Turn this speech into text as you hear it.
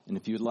And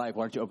if you'd like,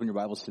 why don't you open your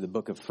Bibles to the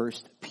book of 1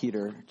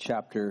 Peter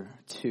chapter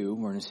 2.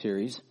 We're in a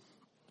series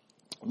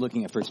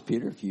looking at 1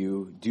 Peter. If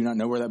you do not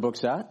know where that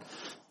book's at,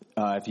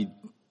 if you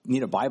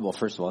need a Bible,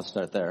 first of all, let's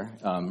start there.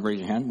 Raise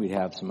your hand. We'd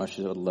have some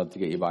ushers that would love to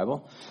get you a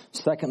Bible.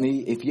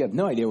 Secondly, if you have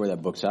no idea where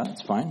that book's at,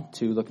 it's fine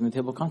to look in the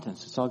table of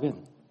contents. It's all good.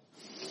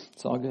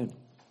 It's all good.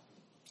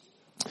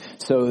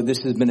 So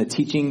this has been a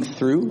teaching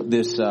through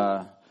this.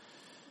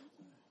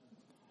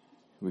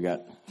 We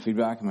got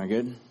feedback. Am I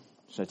good?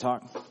 Should I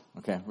talk?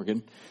 Okay, we're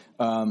good.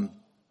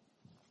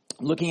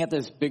 Looking at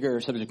this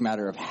bigger subject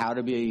matter of how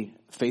to be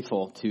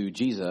faithful to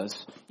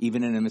Jesus,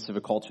 even in the midst of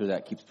a culture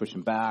that keeps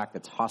pushing back,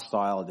 that's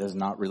hostile, does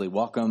not really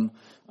welcome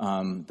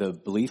the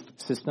belief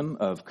system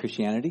of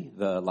Christianity,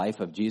 the life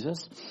of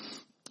Jesus.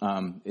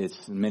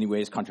 It's in many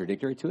ways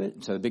contradictory to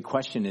it. So the big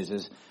question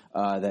is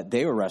that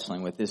they were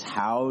wrestling with is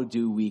how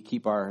do we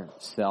keep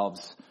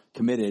ourselves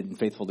committed and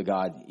faithful to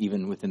God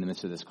even within the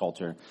midst of this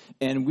culture.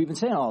 And we've been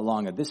saying all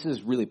along that this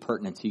is really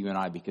pertinent to you and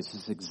I because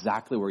this is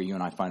exactly where you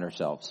and I find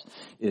ourselves,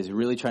 is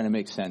really trying to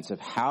make sense of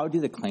how do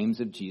the claims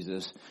of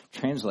Jesus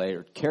translate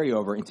or carry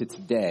over into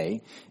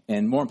today,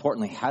 and more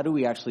importantly, how do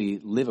we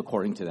actually live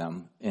according to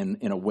them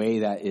in a way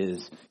that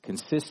is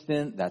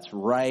consistent, that's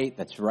right,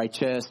 that's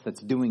righteous,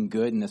 that's doing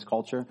good in this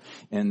culture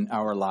in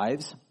our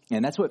lives.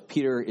 And that's what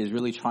Peter is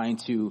really trying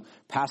to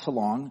pass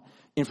along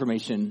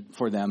information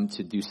for them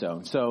to do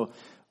so. So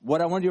what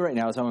I want to do right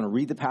now is I want to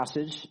read the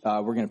passage.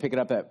 We're going to pick it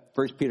up at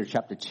 1 Peter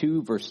chapter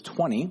 2, verse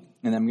 20, and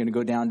then I'm going to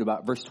go down to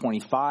about verse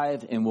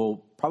 25, and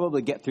we'll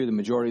probably get through the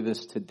majority of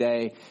this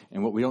today.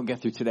 And what we don't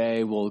get through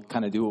today, we'll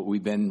kind of do what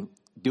we've been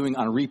doing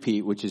on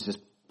repeat, which is just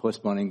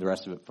postponing the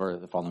rest of it for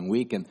the following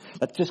week. And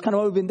that's just kind of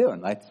what we've been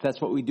doing. That's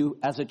what we do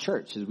as a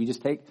church, is we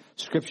just take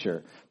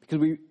Scripture.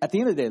 Because at the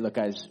end of the day, look,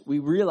 guys, we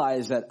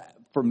realize that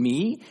for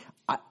me,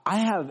 I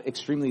have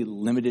extremely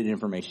limited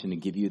information to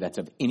give you that's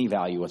of any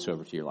value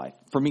whatsoever to your life.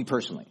 For me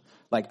personally,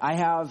 like I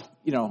have,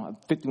 I'm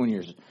 51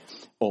 years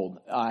old.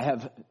 I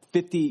have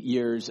 50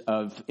 years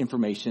of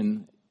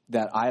information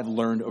that I have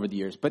learned over the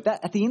years. But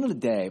that, at the end of the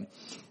day,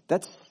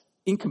 that's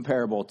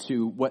incomparable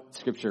to what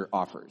Scripture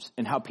offers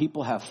and how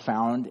people have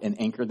found and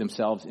anchored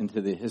themselves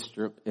into the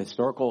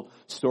historical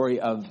story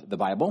of the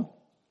Bible.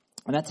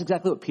 And that's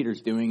exactly what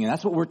Peter's doing, and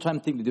that's what we're trying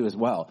to do as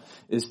well,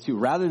 is to,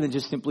 rather than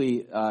just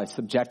simply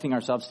subjecting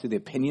ourselves to the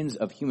opinions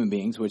of human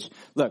beings, which,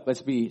 look,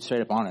 let's be straight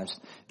up honest,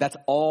 that's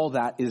all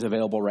that is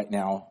available right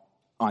now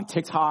on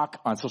TikTok,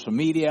 on social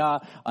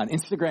media, on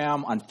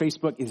Instagram, on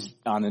Facebook,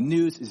 on the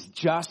news, is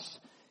just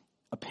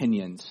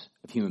opinions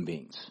of human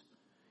beings.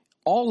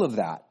 All of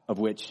that of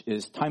which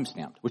is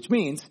time-stamped, which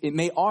means it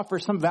may offer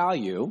some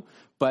value,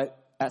 but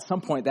at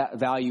some point that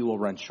value will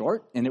run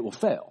short and it will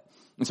fail.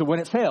 And so when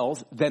it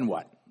fails, then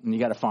what? And you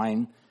got to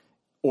find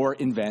or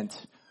invent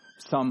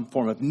some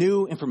form of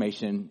new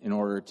information in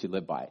order to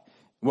live by.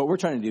 What we're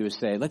trying to do is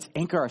say, let's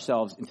anchor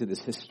ourselves into this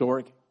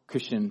historic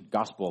Christian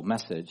gospel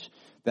message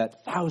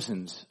that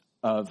thousands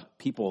of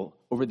people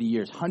over the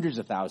years, hundreds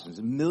of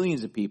thousands,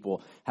 millions of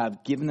people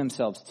have given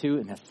themselves to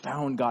and have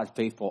found God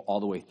faithful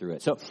all the way through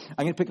it. So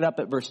I'm going to pick it up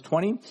at verse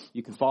 20.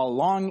 You can follow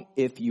along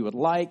if you would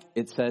like.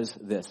 It says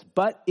this: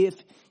 but if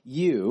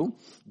you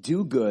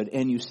do good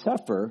and you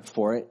suffer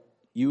for it,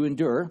 you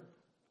endure.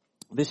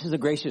 This is a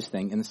gracious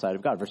thing in the sight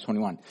of God. Verse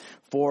 21,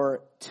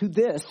 for to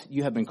this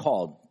you have been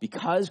called,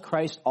 because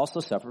Christ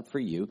also suffered for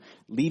you,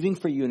 leaving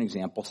for you an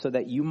example so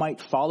that you might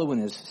follow in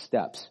his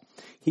steps.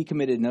 He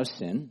committed no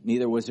sin,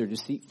 neither was there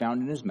deceit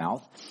found in his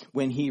mouth.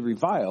 When he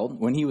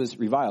was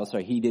reviled,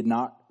 he did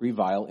not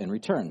revile in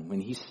return.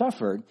 When he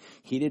suffered,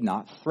 he did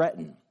not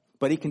threaten.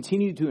 But he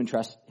continued to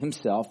entrust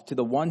himself to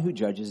the one who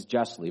judges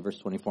justly. Verse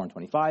 24 and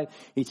 25,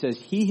 he says,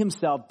 he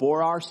himself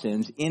bore our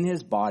sins in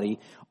his body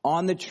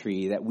on the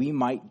tree that we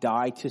might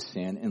die to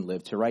sin and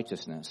live to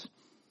righteousness.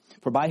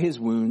 For by his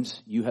wounds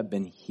you have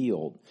been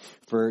healed.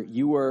 For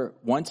you were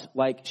once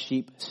like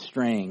sheep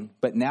straying,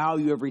 but now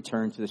you have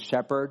returned to the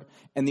shepherd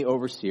and the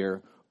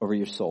overseer over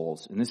your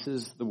souls. And this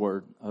is the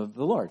word of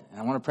the Lord.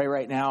 And I want to pray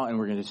right now, and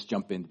we're going to just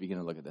jump in to begin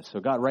to look at this. So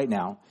God, right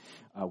now,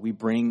 we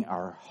bring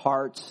our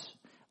hearts,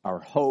 our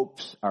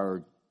hopes,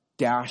 our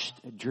dashed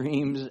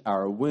dreams,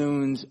 our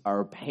wounds,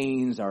 our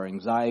pains, our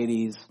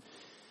anxieties,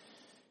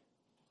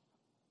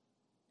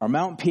 our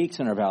mountain peaks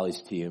and our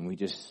valleys to you, and we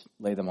just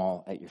lay them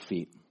all at your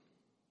feet.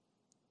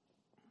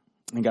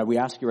 And God, we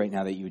ask you right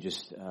now that you would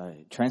just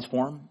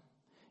transform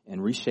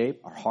and reshape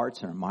our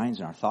hearts and our minds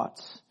and our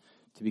thoughts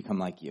to become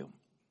like you.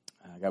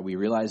 God, we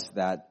realize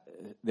that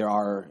there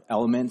are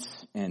elements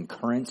and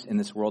currents in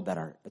this world that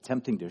are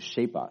attempting to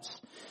shape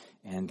us.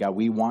 And God,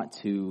 we want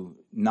to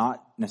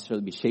not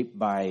necessarily be shaped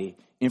by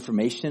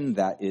information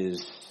that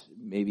is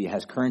maybe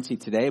has currency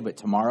today, but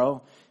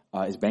tomorrow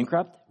is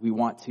bankrupt. We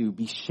want to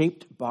be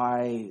shaped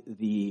by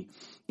the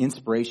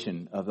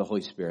inspiration of the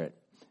Holy Spirit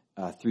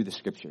through the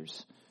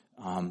Scriptures.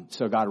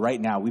 So God, right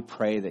now we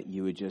pray that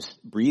you would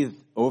just breathe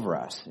over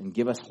us and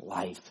give us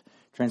life,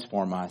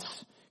 transform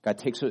us. God,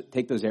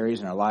 take those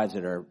areas in our lives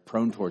that are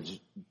prone towards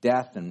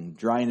death and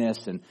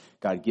dryness, and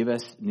God, give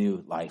us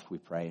new life, we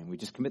pray. And we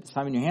just commit this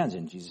time in your hands.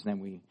 In Jesus' name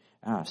we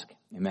ask.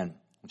 Amen.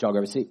 Would y'all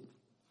grab a seat?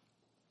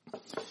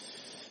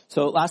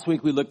 So last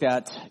week we looked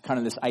at kind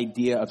of this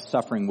idea of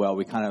suffering well.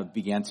 We kind of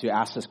began to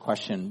ask this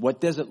question, what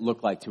does it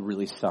look like to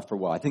really suffer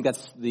well? I think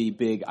that's the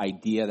big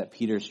idea that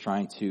Peter's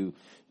trying to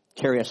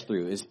carry us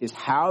through is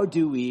how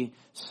do we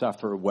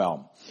suffer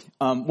well?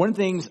 One of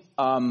the things,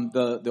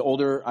 the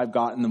older I've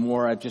gotten, the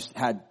more I've just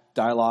had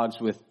dialogues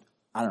with,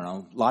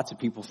 lots of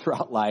people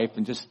throughout life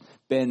and just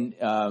been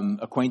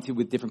acquainted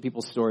with different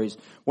people's stories.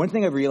 One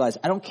thing I've realized,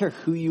 I don't care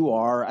who you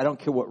are. I don't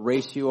care what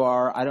race you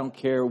are. I don't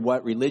care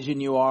what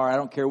religion you are. I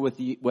don't care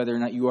whether or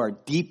not you are a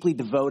deeply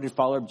devoted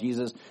follower of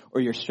Jesus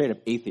or you're straight up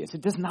atheist. It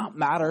does not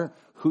matter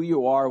who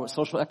you are, what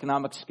social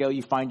economic scale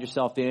you find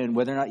yourself in,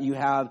 whether or not you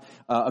have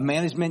a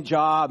management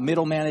job,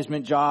 middle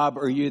management job,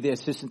 or you're the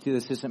assistant to the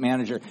assistant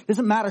manager. It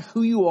doesn't matter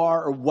who you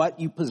are or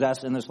what you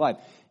possess in this life.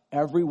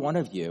 Every one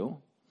of you,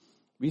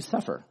 we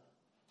suffer.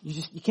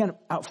 You can't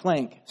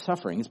outflank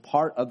suffering. It's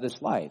part of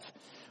this life.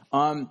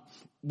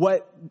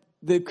 What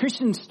the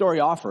Christian story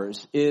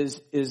offers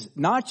is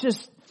not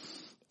just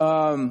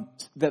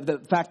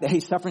the fact that,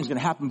 hey, suffering is going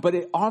to happen, but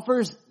it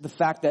offers the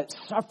fact that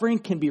suffering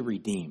can be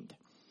redeemed.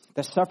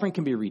 That suffering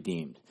can be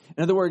redeemed.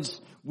 In other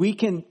words, we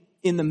can,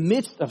 in the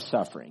midst of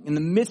suffering, in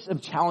the midst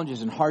of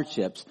challenges and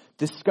hardships,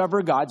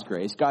 discover God's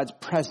grace, God's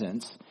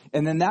presence,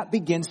 and then that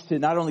begins to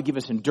not only give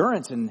us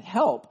endurance and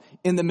help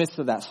in the midst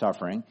of that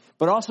suffering,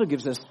 but also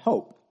gives us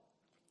hope.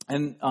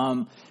 And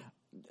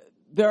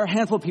there are a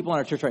handful of people in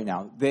our church right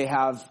now. They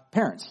have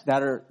parents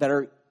that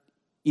are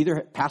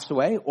either passed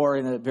away or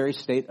in a very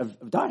state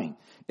of dying.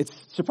 It's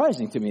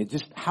surprising to me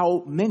just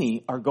how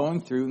many are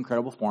going through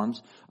incredible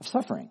forms of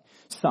suffering.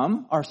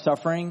 Some are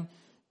suffering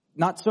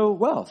not so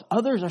well.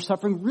 Others are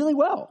suffering really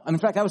well. In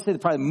fact, I would say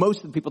that probably most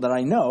of the people that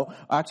I know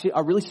actually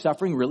are really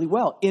suffering really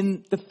well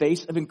in the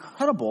face of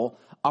incredible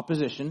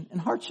opposition and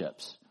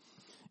hardships.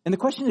 And the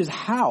question is,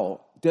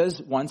 how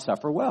does one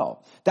suffer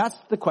well? That's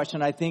the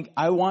question I think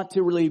I want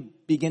to really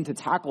begin to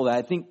tackle that.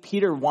 I think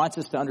Peter wants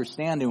us to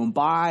understand, to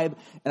imbibe,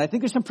 and I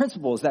think there's some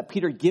principles that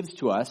Peter gives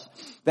to us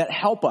that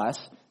help us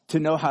to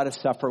know how to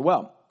suffer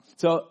well.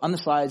 So on the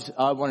slides,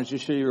 I want to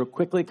just show you real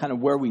quickly kind of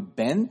where we've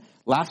been.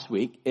 Last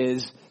week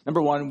is,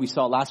 number one, we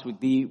saw last week,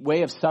 the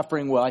way of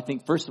suffering well. I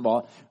think, first of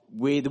all,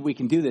 way that we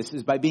can do this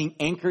is by being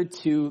anchored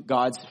to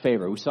God's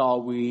favor. We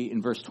saw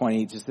in verse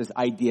 20, just this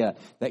idea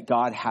that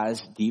God has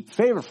deep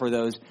favor for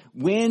those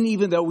when,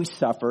 even though we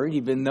suffer,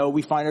 even though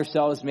we find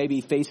ourselves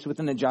maybe faced with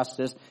an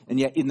injustice, and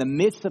yet in the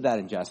midst of that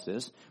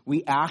injustice,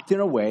 we act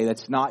in a way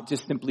that's not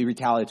just simply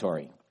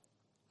retaliatory.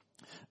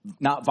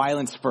 Not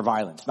violence for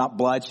violence, not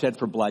bloodshed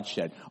for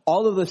bloodshed.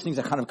 All of those things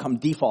that kind of come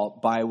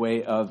default by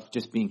way of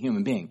just being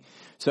human being.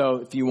 So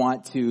if you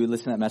want to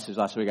listen to that message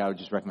last week, I would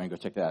just recommend go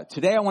check that out.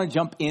 Today I want to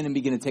jump in and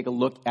begin to take a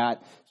look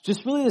at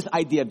just really this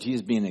idea of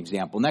Jesus being an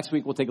example. Next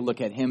week we'll take a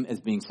look at him as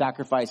being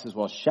sacrificed as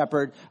well as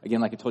shepherd. Again,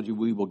 like I told you,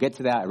 we will get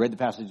to that. I read the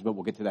passage, but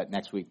we'll get to that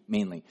next week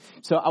mainly.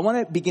 So I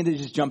want to begin to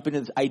just jump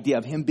into this idea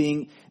of him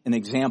being an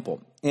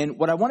example. And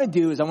what I want to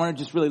do is I want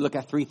to just really look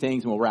at three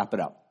things and we'll wrap it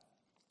up.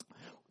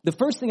 The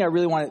first thing I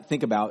really want to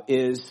think about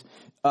is,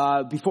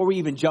 before we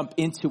even jump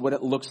into what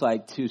it looks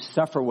like to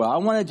suffer well, I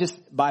want to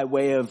just, by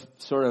way of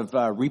sort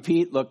of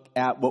repeat, look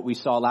at what we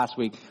saw last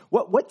week.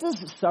 What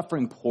does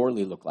suffering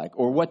poorly look like?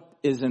 Or what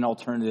is an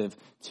alternative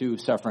to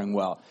suffering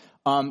well?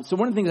 So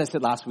one of the things I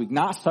said last week,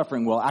 not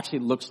suffering well, actually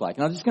looks like,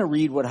 and I'm just going to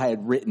read what I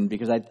had written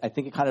because I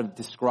think it kind of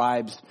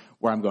describes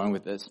where I'm going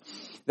with this.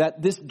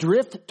 That this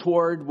drift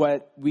toward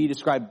what we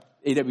described,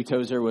 A.W.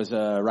 Tozer was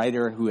a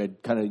writer who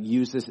had kind of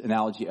used this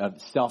analogy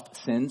of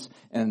self-sins,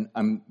 and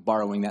I'm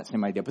borrowing that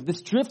same idea. But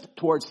this drift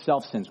towards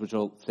self-sins, which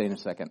we'll say in a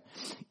second,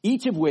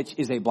 each of which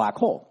is a black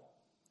hole,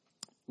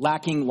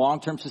 lacking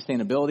long-term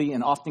sustainability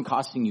and often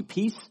costing you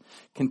peace,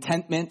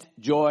 contentment,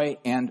 joy,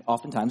 and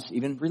oftentimes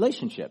even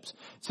relationships.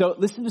 So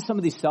listen to some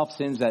of these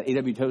self-sins that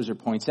A.W. Tozer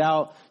points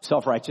out.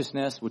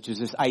 Self-righteousness, which is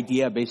this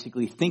idea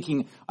basically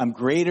thinking I'm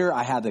greater,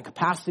 I have the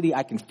capacity,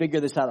 I can figure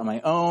this out on my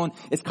own.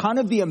 It's kind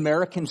of the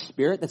American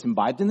spirit that's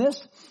imbibed in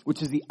this,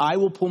 which is the I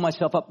will pull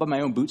myself up by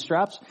my own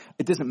bootstraps.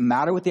 It doesn't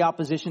matter what the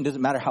opposition,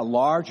 doesn't matter how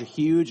large or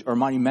huge or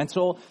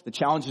monumental the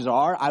challenges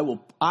are,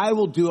 I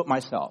will do it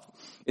myself.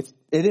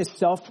 It is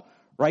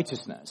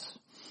self-righteousness.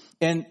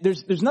 And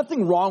there's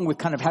nothing wrong with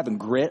kind of having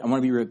grit. I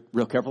want to be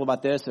real careful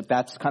about this. If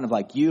that's kind of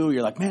like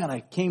you're like, man,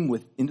 I came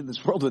into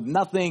this world with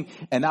nothing,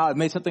 and now I've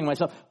made something of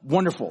myself.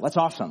 Wonderful. That's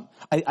awesome.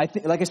 I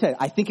think, like I said,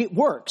 I think it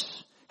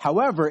works.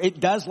 However, it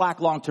does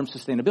lack long-term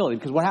sustainability,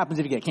 because what happens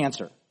if you get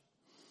cancer?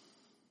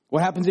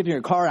 What happens if you're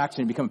in a car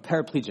accident and become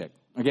a paraplegic?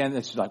 Again,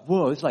 it's just like,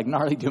 whoa, it's like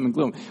gnarly doom and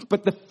gloom.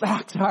 But the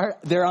facts are,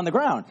 they're on the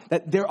ground,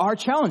 that there are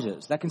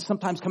challenges that can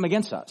sometimes come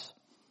against us.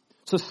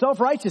 So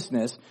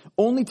self-righteousness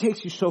only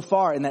takes you so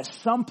far, and at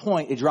some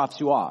point it drops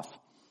you off.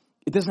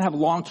 It doesn't have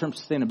long-term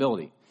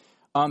sustainability.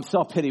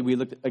 Self-pity, we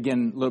looked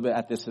again a little bit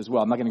at this as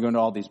well. I'm not going to go into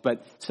all these,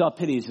 but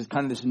self-pity is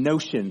kind of this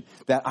notion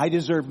that I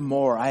deserve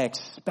more, I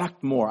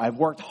expect more, I've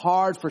worked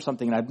hard for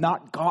something and I've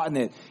not gotten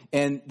it.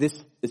 And this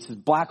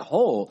black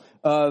hole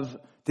of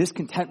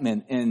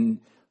discontentment and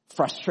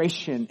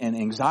frustration and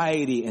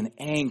anxiety and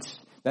angst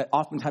that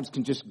oftentimes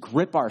can just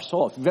grip our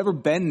soul. If you've ever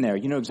been there,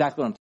 you know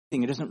exactly what I'm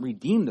saying. It doesn't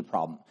redeem the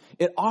problem.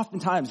 It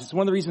oftentimes, it's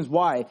one of the reasons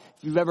why,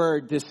 if you've ever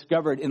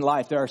discovered in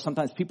life, there are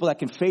sometimes people that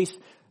can face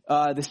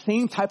the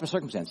same type of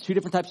circumstance. Two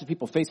different types of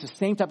people face the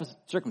same type of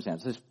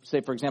circumstance. Let's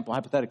say, for example,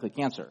 hypothetically,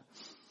 cancer.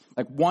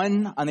 Like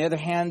one, on the other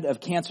hand of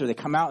cancer, they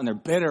come out and they're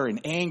bitter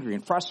and angry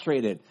and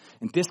frustrated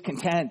and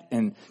discontent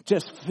and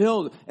just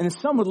filled. And then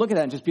some would look at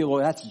that and just be,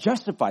 well, that's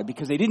justified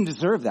because they didn't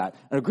deserve that.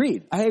 And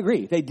agreed. I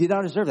agree. They did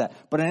not deserve that.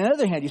 But on the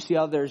other hand, you see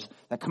others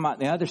that come out on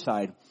the other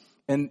side,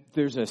 and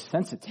there's a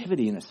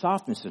sensitivity and a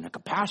softness and a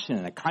compassion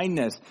and a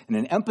kindness and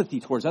an empathy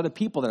towards other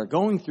people that are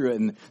going through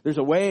it. And there's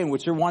a way in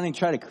which they're wanting to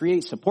try to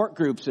create support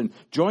groups and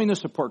join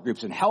those support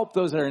groups and help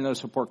those that are in those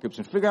support groups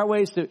and figure out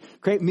ways to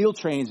create meal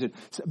trains,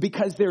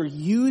 because they're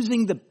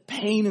using the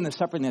pain and the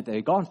suffering that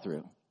they've gone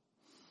through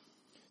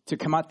to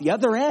come out the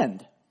other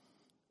end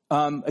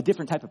a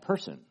different type of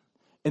person.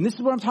 And this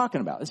is what I'm talking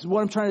about. This is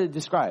what I'm trying to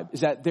describe,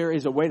 is that there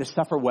is a way to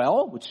suffer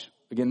well, which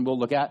again, we'll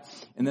look at,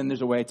 and then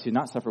there's a way to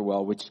not suffer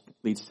well, which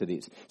leads to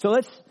these. So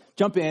let's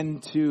jump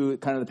into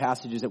kind of the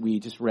passages that we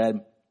just read,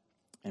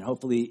 and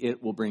hopefully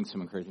it will bring some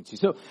encouragement to you.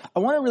 So I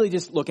want to really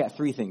just look at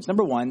three things.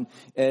 Number one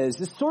is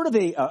this sort of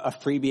a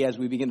freebie as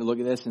we begin to look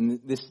at this, and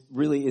this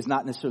really is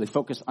not necessarily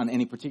focused on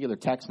any particular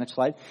text. Next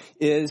slide.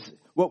 Is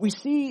what we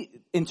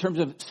see in terms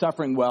of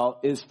suffering well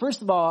is,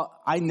 first of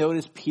all, I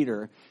notice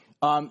Peter,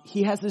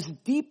 he has this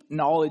deep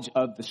knowledge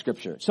of the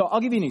scripture. So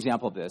I'll give you an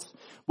example of this.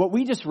 What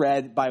we just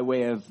read by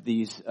way of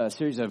these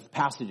series of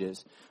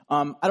passages,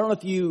 I don't know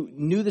if you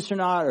knew this or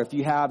not, or if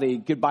you have a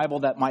good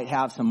Bible that might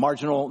have some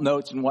marginal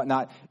notes and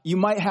whatnot. You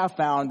might have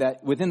found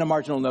that within the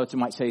marginal notes, it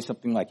might say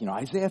something like,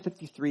 Isaiah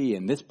 53,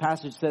 and this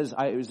passage says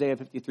Isaiah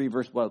 53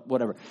 verse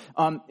whatever.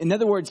 In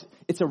other words,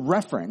 it's a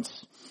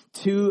reference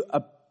to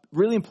a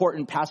really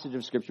important passage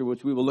of scripture,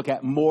 which we will look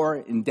at more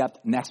in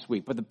depth next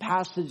week. But the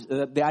passage,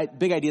 the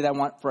big idea that I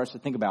want for us to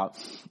think about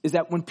is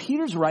that when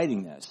Peter's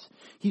writing this,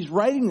 he's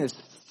writing this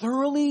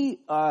thoroughly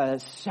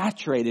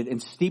saturated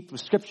and steeped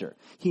with scripture.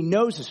 He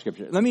knows the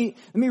scripture. Let me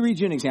read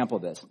you an example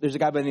of this. There's a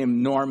guy by the name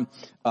of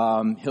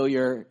Norm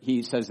Hillier.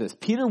 He says this: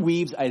 Peter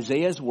weaves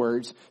Isaiah's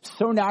words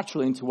so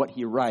naturally into what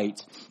he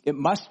writes, it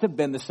must have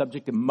been the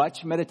subject of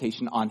much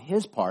meditation on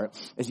his part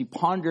as he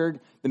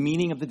pondered the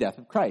meaning of the death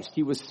of Christ.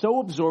 He was so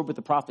absorbed with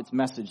the prophet's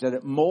message that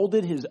it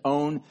molded his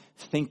own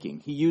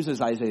thinking. He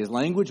uses Isaiah's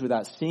language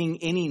without seeing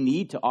any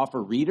need to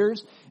offer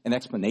readers an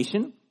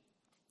explanation.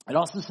 It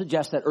also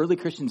suggests that early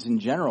Christians in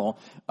general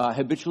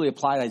habitually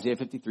applied Isaiah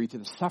 53 to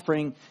the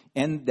suffering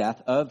and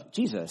death of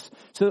Jesus.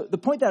 So the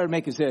point that I would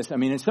make is this. I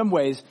mean, in some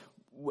ways,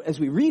 as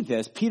we read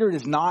this, Peter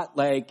is not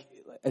like,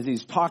 as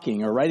he's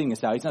talking or writing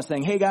this out, he's not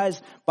saying, hey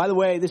guys, by the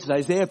way, this is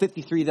Isaiah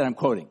 53 that I'm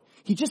quoting.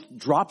 He just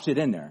drops it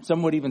in there.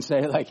 Some would even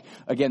say, like,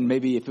 again,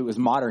 maybe if it was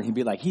modern, he'd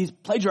be like, he's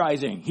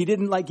plagiarizing. He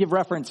didn't give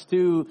reference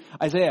to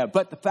Isaiah.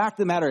 But the fact of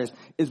the matter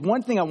is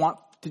one thing I want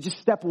to just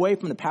step away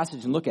from the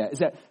passage and look at is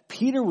that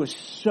Peter was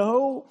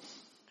so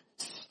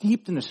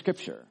steeped in the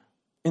scripture,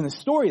 in the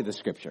story of the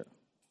scripture.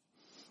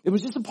 It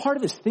was just a part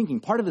of his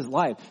thinking, part of his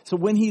life. So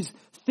when he's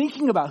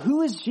thinking about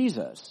who is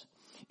Jesus,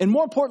 and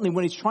more importantly,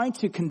 when he's trying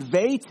to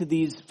convey to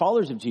these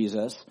followers of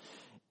Jesus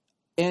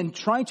and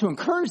trying to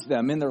encourage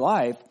them in their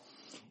life,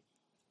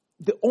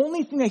 the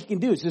only thing that he can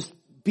do is just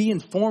be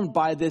informed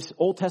by this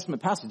Old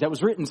Testament passage that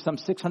was written some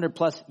 600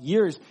 plus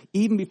years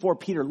even before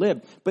Peter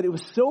lived. But it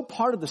was so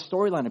part of the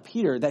storyline of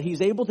Peter that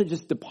he's able to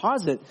just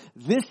deposit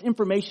this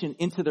information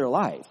into their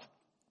life.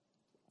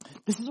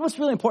 This is what's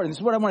really important. This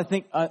is what I want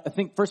to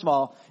think first of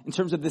all, in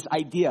terms of this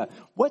idea.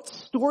 What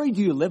story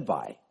do you live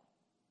by?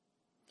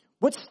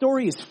 What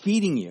story is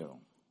feeding you?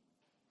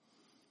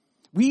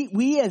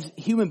 We as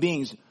human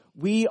beings,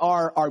 we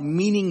are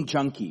meaning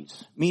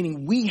junkies,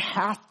 meaning we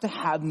have to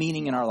have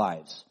meaning in our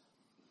lives.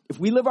 If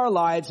we live our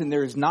lives and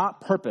there is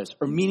not purpose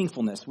or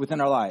meaningfulness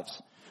within our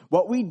lives,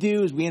 what we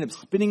do is we end up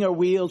spinning our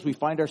wheels. We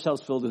find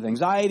ourselves filled with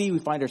anxiety. We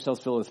find ourselves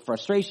filled with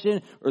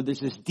frustration, or there's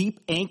this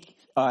deep angst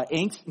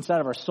inside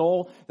of our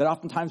soul that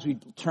oftentimes we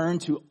turn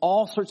to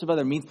all sorts of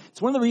other means.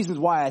 It's one of the reasons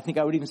why I think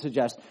I would even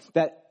suggest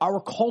that our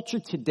culture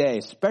today,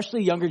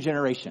 especially younger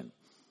generation,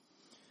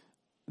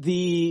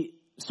 the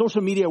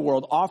social media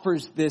world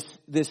offers this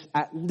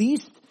at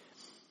least.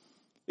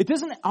 It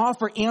doesn't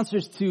offer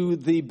answers to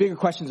the bigger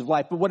questions of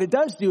life, but what it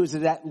does do is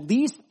it at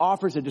least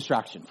offers a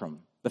distraction from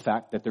the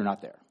fact that they're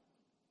not there.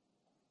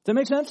 Does that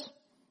make sense?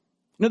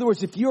 In other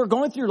words, if you're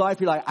going through your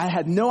life, you're like, I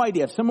had no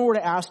idea. If someone were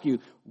to ask you,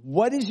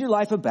 what is your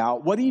life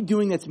about? What are you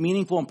doing that's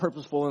meaningful and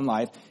purposeful in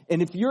life?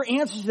 And if your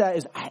answer to that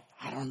is,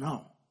 I don't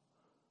know.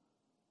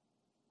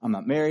 I'm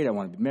not married. I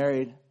want to be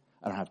married.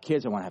 I don't have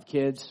kids. I want to have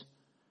kids.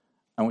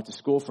 I went to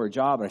school for a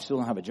job, but I still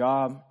don't have a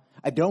job.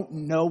 I don't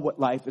know what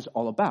life is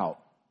all about.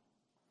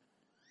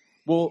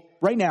 Well,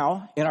 right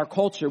now, in our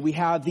culture, we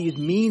have these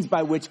means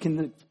by which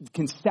can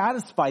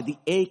satisfy the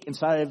ache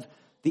inside of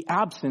the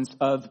absence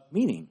of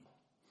meaning.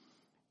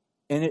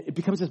 And it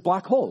becomes this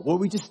black hole where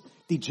we just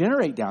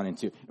degenerate down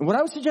into. And what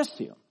I would suggest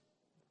to you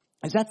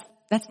is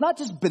that's not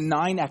just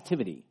benign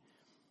activity.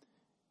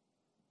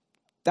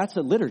 That's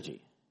a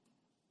liturgy.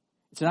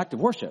 It's an act of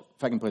worship,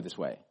 if I can put it this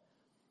way.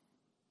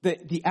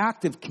 The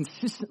act of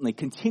consistently,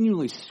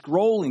 continually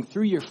scrolling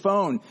through your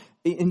phone,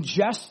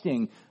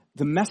 ingesting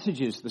the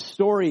messages, the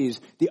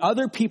stories, the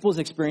other people's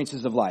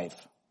experiences of life,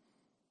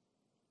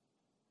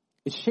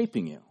 it's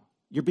shaping you.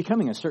 You're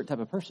becoming a certain type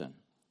of person.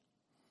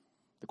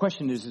 The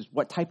question is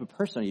what type of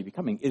person are you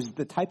becoming? Is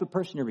the type of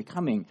person you're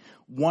becoming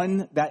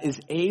one that is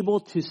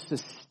able to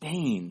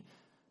sustain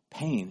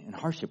pain and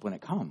hardship when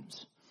it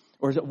comes?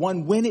 Or is it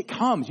one, when it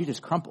comes, you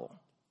just crumple?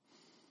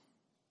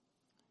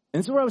 And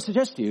this is what I would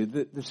suggest to you.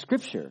 The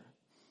scripture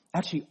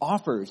actually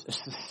offers a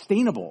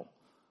sustainable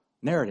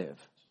narrative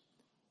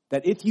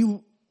that if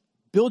you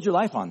build your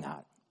life on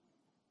that,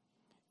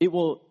 it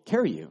will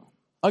carry you.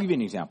 I'll give you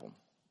an example.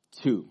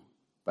 2,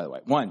 by the way.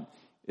 1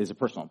 is a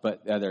personal,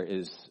 but the other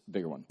is a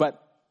bigger one.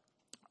 But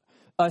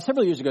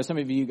several years ago, some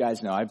of you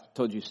guys know, I've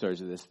told you stories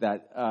of this,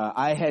 that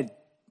I had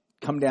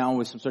come down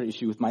with some sort of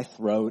issue with my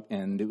throat,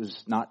 and it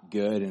was not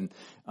good, and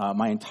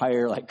my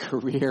entire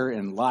career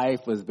and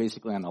life was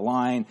basically on the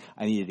line.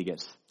 I needed to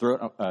get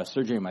throat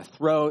surgery in my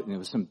throat, and it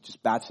was some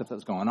just bad stuff that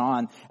was going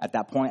on. At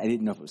that point, I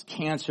didn't know if it was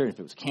cancer. If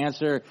it was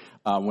cancer,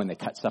 when they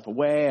cut stuff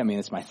away, I mean,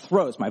 it's my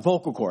throat, it's my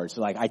vocal cords.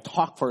 So I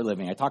talk for a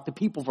living. I talk to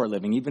people for a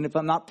living. Even if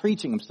I'm not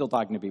preaching, I'm still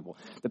talking to people.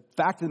 The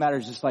fact of the matter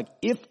is just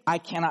if I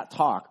cannot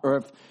talk, or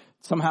if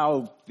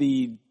somehow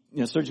the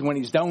surgeon, when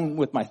he's done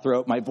with my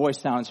throat, my voice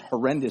sounds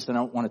horrendous and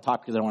I don't want to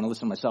talk because I don't want to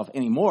listen to myself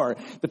anymore.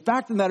 The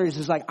fact of the matter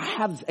is I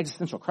have this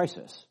existential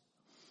crisis.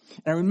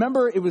 And I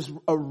remember it was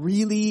a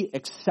really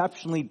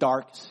exceptionally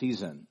dark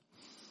season.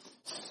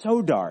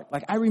 So dark.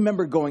 I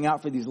remember going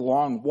out for these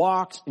long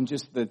walks, and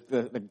just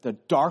the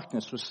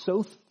darkness was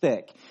so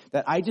thick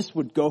that I just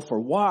would go for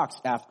walks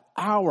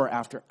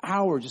after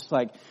hour, just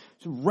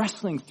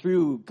wrestling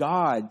through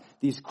God,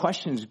 these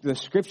questions, the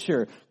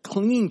scripture,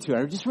 clinging to it.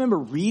 I just remember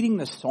reading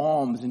the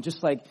Psalms and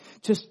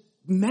just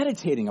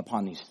meditating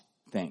upon these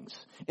things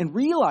and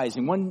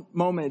realizing one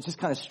moment it just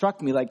kind of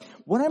struck me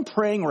what I'm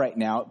praying right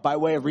now by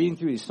way of reading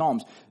through these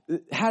Psalms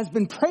has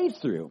been prayed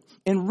through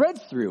and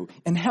read through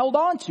and held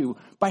on to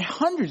by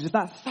hundreds, if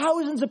not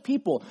thousands of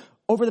people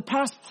over the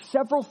past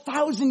several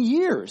thousand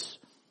years.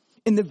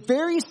 And the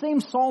very same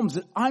Psalms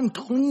that I'm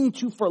clinging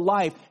to for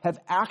life have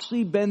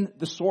actually been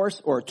the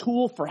source or a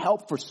tool for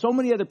help for so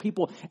many other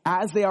people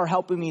as they are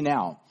helping me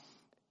now.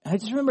 And I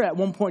just remember at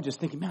one point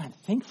just thinking, man, I'm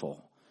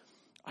thankful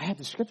I have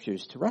the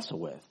scriptures to wrestle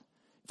with.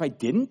 If I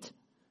didn't,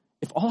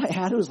 if all I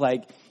had was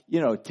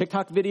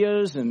TikTok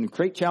videos and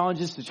create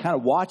challenges to kind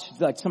of watch,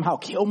 somehow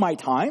kill my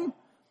time,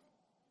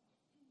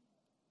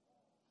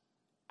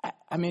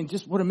 I mean,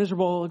 just what a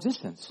miserable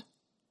existence.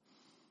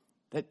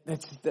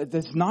 That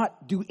does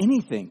not do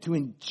anything to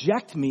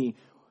inject me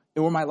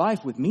or my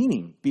life with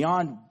meaning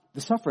beyond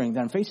the suffering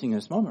that I'm facing in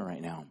this moment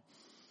right now.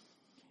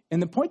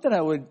 And the point that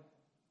I would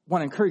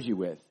want to encourage you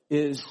with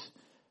is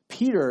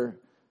Peter,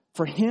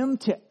 for him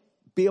to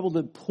be able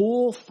to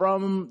pull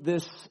from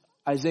this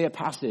Isaiah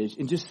passage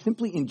and just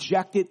simply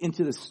inject it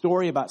into the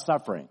story about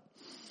suffering,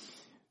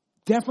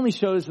 definitely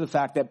shows the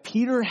fact that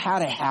Peter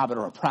had a habit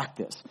or a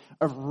practice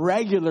of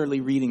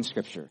regularly reading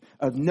scripture,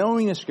 of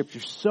knowing the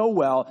scripture so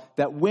well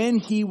that when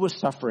he was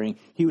suffering,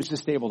 he was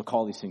just able to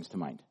call these things to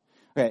mind.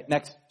 Okay,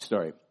 next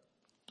story.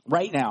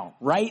 Right now,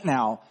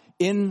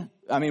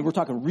 we're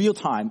talking real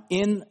time,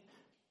 in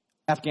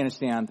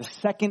Afghanistan, the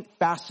second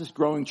fastest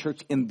growing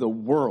church in the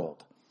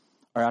world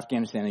are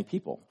Afghanistani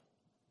people.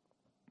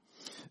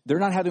 They're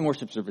not having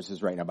worship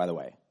services right now, by the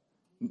way.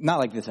 Not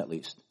like this, at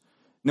least.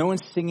 No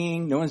one's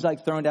singing. No one's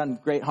throwing down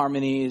great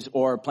harmonies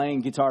or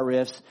playing guitar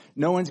riffs.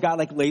 No one's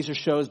got laser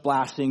shows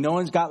blasting. No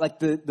one's got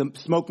the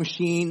smoke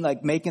machine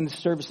making the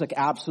service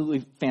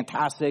absolutely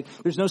fantastic.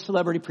 There's no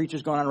celebrity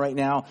preachers going on right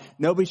now.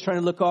 Nobody's trying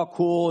to look all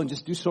cool and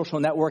just do social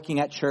networking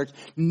at church.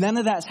 None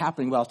of that's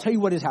happening. Well, I'll tell you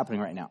what is happening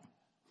right now.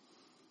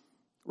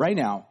 Right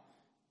now,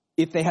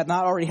 if they had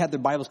not already had their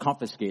Bibles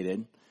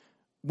confiscated,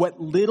 what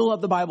little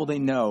of the Bible they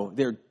know,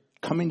 they're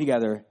coming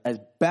together as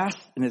best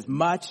and as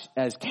much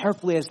as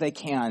carefully as they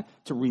can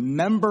to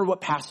remember what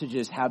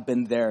passages have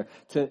been there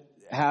that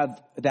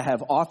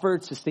have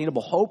offered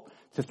sustainable hope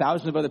to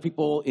thousands of other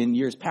people in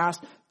years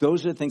past.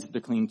 Those are the things that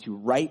they're clinging to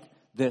right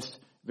this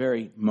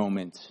very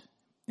moment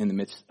in the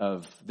midst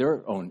of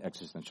their own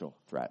existential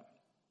threat.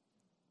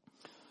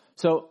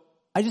 So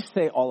I just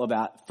say all of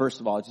that,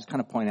 first of all, just kind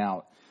of point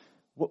out,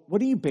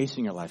 what are you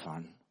basing your life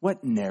on?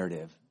 What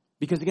narrative?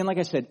 Because again, like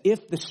I said,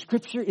 if the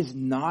scripture is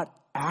not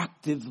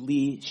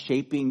actively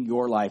shaping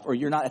your life, or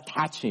you're not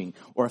attaching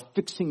or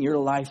affixing your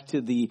life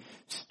to the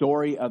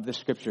story of the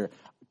scripture,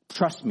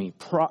 trust me,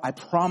 I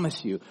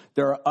promise you,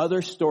 there are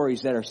other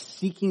stories that are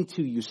seeking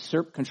to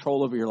usurp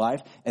control over your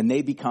life, and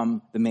they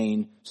become the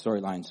main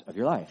storylines of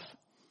your life.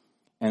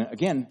 And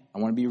again, I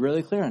want to be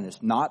really clear on this.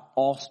 Not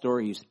all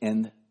stories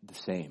end the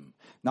same.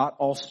 Not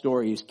all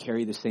stories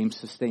carry the same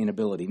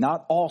sustainability.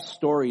 Not all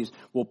stories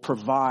will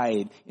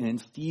provide and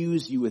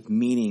infuse you with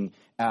meaning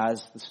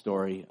as the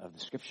story of the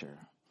scripture.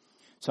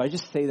 So I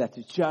just say that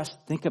to just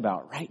think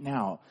about right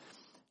now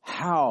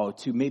how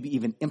to maybe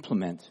even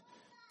implement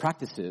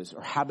practices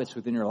or habits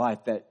within your life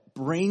that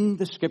bring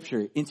the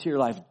scripture into your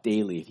life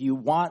daily. If you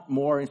want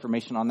more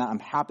information on that, I'm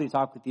happy to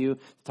talk with you,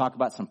 to talk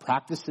about some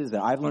practices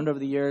that I've learned over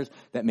the years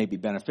that may be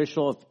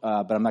beneficial,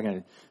 but I'm not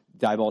going to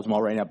divulge them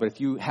all right now. But if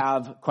you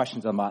have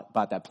questions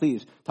about that,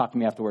 please talk to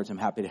me afterwards. I'm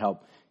happy to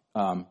help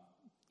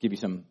give you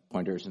some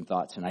pointers and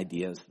thoughts and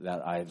ideas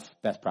that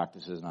best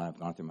practices and I've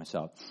gone through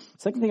myself.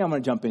 Second thing I'm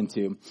going to jump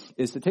into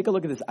is to take a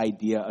look at this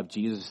idea of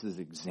Jesus'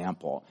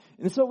 example.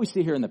 And this is what we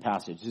see here in the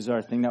passage. Is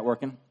our thing not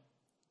working?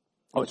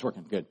 Oh, it's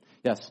working. Good.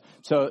 Yes.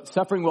 So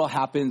suffering will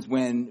happen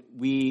when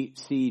we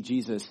see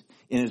Jesus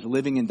in his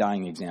living and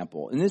dying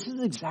example. And this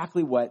is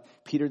exactly what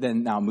Peter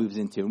then now moves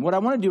into. And what I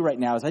want to do right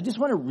now is I just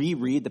want to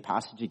reread the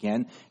passage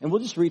again, and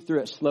we'll just read through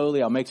it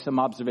slowly. I'll make some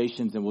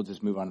observations, and we'll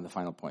just move on to the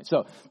final point.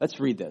 So let's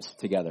read this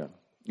together.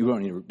 You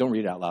don't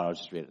read it out loud. I'll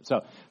just read it.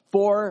 So,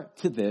 for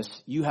to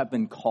this you have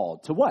been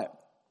called. To what?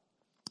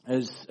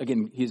 As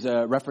again, he's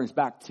a reference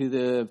back to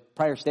the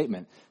prior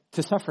statement.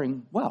 To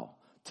suffering well.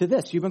 To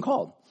this you've been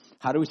called.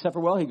 How do we suffer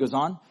well? He goes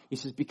on. He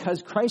says,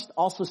 because Christ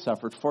also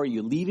suffered for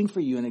you, leaving for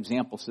you an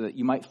example so that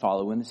you might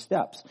follow in his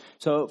steps.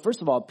 So,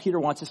 first of all, Peter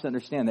wants us to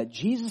understand that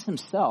Jesus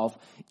himself,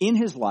 in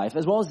his life,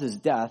 as well as his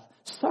death,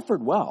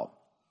 suffered well.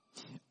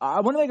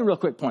 I want to make a real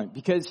quick point,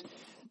 because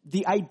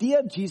the idea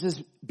of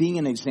Jesus being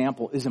an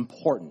example is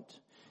important.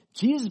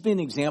 Jesus being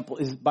an example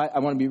I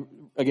want to be,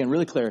 again,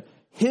 really clear.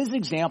 His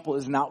example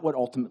is not what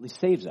ultimately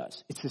saves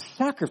us. It's the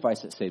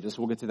sacrifice that saves us.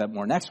 We'll get to that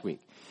more next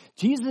week.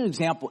 Jesus'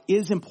 example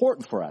is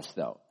important for us,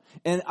 though.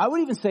 And I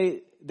would even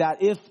say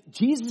that if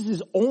Jesus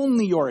is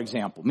only your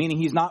example, meaning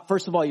he's not,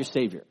 first of all, your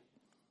Savior,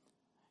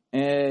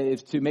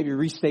 if to maybe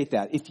restate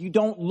that, if you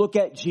don't look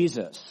at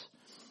Jesus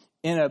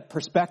in a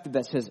perspective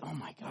that says, oh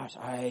my gosh,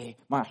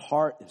 my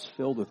heart is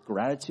filled with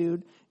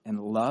gratitude and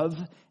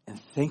love and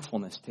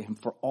thankfulness to him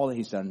for all that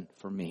he's done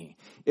for me.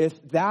 If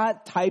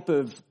that type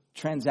of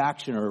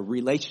transaction or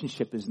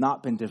relationship has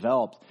not been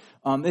developed,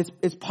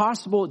 it's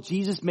possible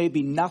Jesus may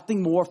be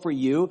nothing more for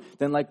you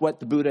than like what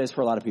the Buddha is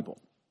for a lot of people.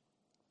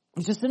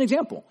 He's just an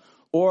example.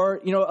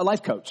 Or, a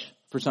life coach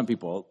for some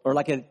people, or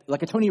like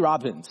a Tony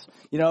Robbins.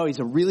 He's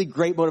a really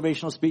great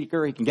motivational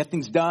speaker. He can get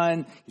things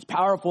done. He's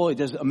powerful. He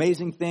does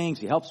amazing things.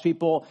 He helps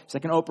people. He's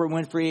like an Oprah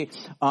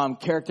Winfrey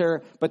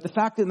character. But the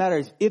fact of the matter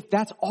is, if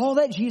that's all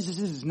that Jesus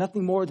is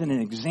nothing more than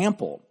an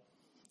example,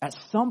 at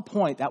some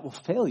point that will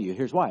fail you.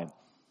 Here's why.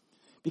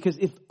 Because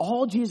if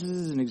all Jesus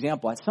is an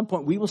example, at some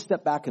point we will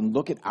step back and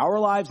look at our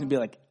lives and be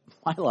like,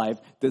 my life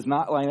does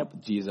not line up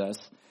with Jesus.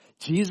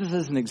 Jesus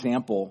as an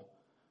example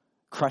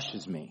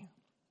crushes me.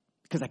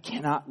 Because I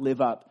cannot live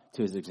up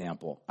to his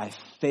example. I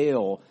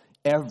fail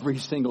every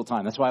single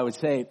time. That's why I would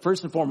say,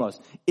 first and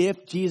foremost,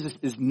 if Jesus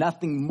is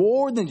nothing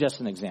more than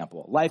just an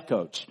example, life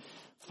coach,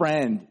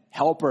 friend,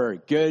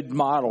 helper, good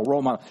model,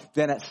 role model,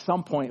 then at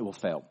some point it will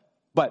fail.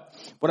 But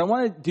what I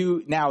want to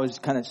do now is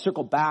kind of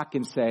circle back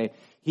and say,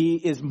 he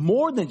is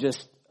more than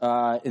just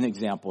an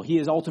example. He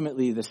is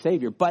ultimately the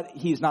Savior, but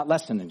he is not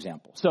less than an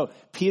example. So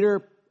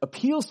Peter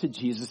appeals to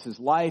Jesus'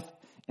 life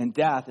and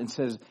death and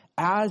says,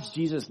 as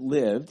Jesus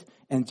lived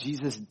and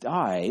Jesus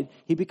died,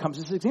 he becomes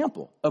this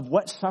example of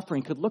what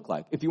suffering could look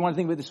like. If you want to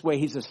think of it this way,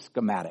 he's a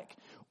schematic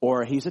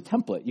or he's a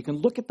template. You can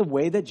look at the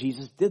way that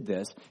Jesus did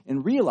this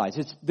and realize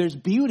there's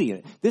beauty in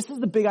it. This is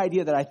the big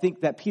idea that I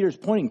think that Peter's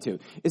pointing to,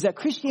 is that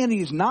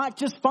Christianity is not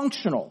just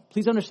functional.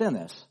 Please understand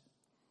this.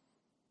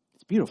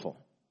 It's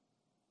beautiful.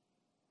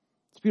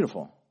 It's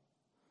beautiful.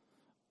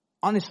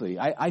 Honestly,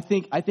 I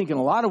think in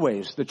a lot of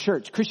ways, the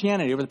church,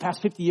 Christianity, over the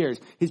past 50 years,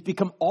 has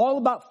become all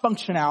about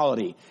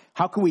functionality.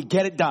 How can we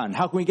get it done?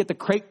 How can we get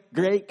the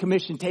Great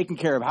Commission taken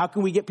care of? How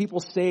can we get people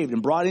saved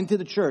and brought into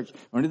the church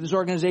or into this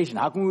organization?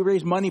 How can we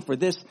raise money for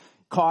this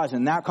cause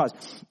and that cause?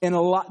 And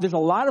there's a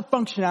lot of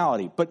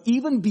functionality, but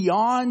even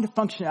beyond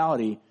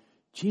functionality,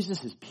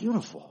 Jesus is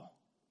beautiful.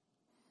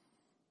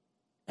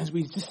 As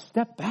we just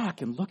step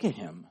back and look at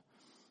him,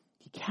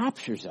 he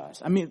captures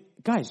us. I mean,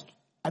 guys,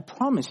 I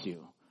promise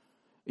you,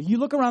 you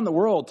look around the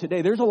world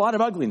today, there's a lot of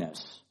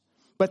ugliness.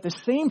 But at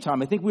the same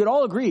time, I think we'd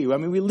all agree. I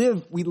mean, we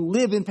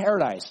live in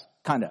paradise,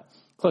 kind of,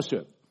 close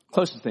to it,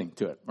 closest thing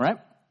to it, right?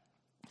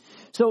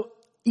 So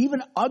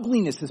even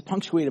ugliness is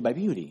punctuated by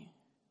beauty.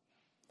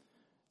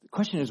 The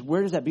question is,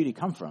 where does that beauty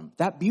come from?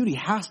 That beauty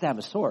has to have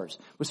a source.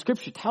 What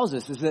Scripture tells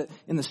us is that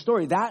in the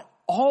story, that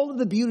all of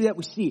the beauty that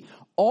we see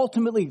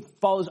ultimately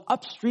follows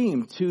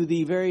upstream to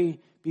the very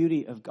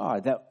beauty of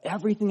God. That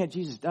everything that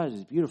Jesus does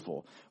is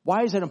beautiful.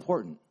 Why is that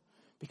important?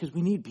 Because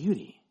we need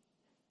beauty.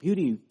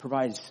 Beauty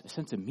provides a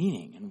sense of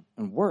meaning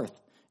and worth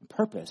and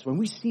purpose. When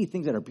we see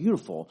things that are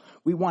beautiful,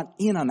 we want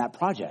in on that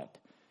project.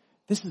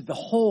 This is the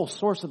whole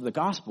source of the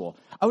gospel.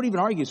 I would even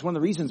argue it's one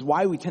of the reasons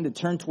why we tend to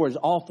turn towards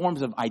all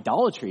forms of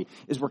idolatry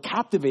is we're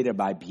captivated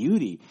by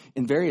beauty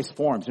in various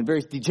forms, in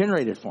various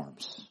degenerated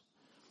forms.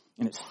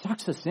 And it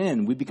sucks us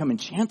in. We become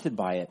enchanted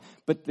by it.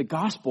 But the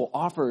gospel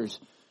offers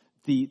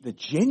the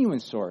genuine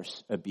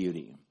source of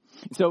beauty.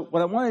 So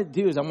what I want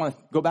to do is I want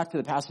to go back to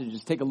the passage and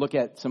just take a look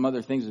at some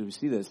other things as we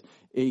see this.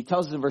 He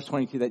tells us in verse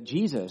 22 that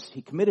Jesus,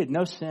 he committed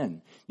no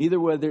sin. Neither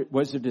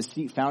was there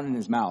deceit found in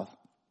his mouth.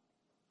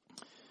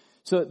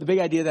 So the big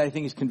idea that I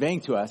think is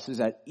conveying to us is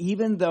that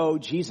even though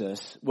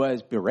Jesus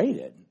was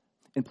berated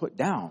and put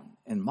down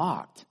and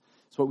mocked,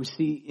 it's what we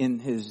see in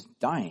his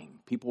dying.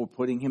 People were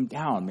putting him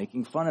down,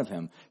 making fun of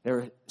him. They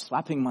were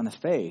slapping him on the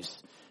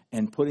face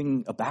and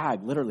putting a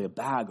bag, literally a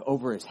bag,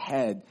 over his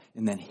head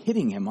and then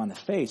hitting him on the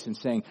face and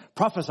saying,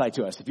 prophesy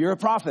to us. If you're a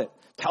prophet,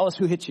 tell us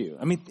who hit you.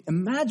 I mean,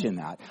 imagine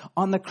that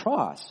on the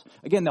cross.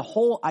 Again, the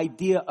whole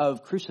idea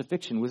of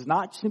crucifixion was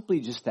not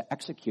simply just to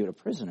execute a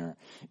prisoner.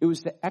 It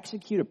was to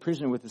execute a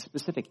prisoner with a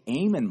specific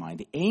aim in mind.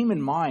 The aim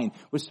in mind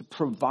was to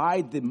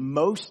provide the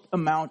most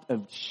amount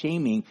of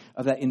shaming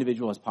of that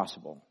individual as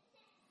possible.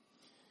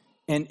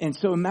 And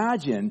so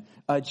imagine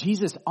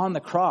Jesus on the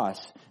cross.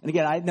 And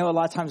again, I know a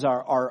lot of times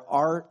our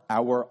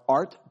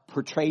art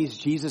portrays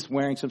Jesus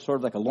wearing some sort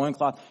of like a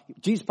loincloth.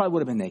 Jesus probably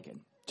would have been naked.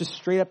 Just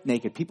straight up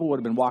naked. People would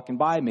have been walking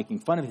by, making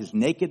fun of his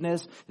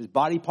nakedness, his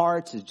body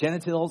parts, his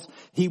genitals.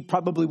 He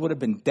probably would have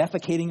been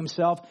defecating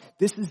himself.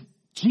 This is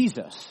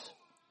Jesus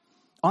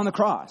on the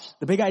cross.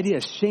 The big idea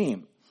is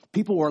shame.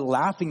 People were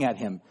laughing at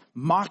him,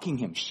 mocking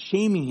him,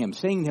 shaming him,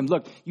 saying to him,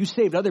 look, you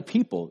saved other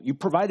people. You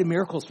provided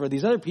miracles for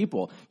these other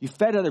people. You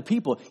fed other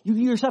people. You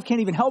yourself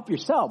can't even help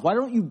yourself. Why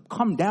don't you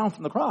come down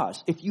from the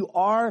cross? If you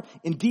are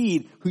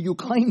indeed who you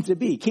claim to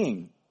be,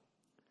 king,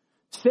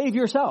 save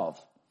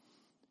yourself.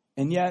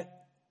 And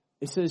yet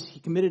it says he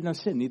committed no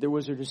sin. Neither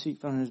was there deceit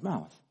found in his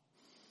mouth.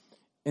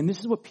 And this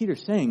is what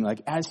Peter's saying,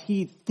 like as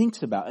he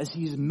thinks about, as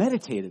he's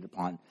meditated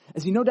upon,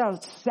 as he no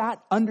doubt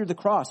sat under the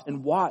cross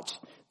and watched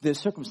the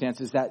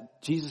circumstances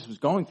that Jesus was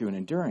going through and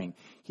enduring,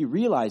 he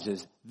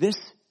realizes this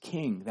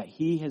king that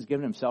he has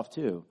given himself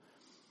to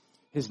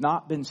has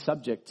not been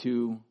subject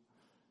to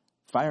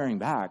firing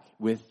back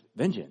with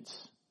vengeance.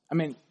 I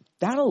mean,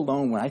 that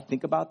alone, when I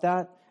think about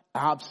that,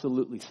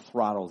 absolutely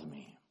throttles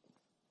me.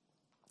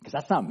 Because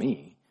that's not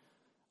me.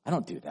 I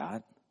don't do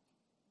that.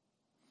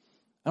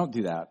 I don't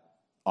do that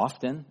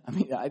often. I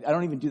mean, I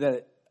don't even do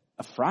that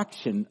a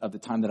fraction of the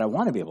time that I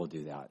want to be able to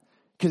do that.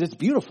 Because it's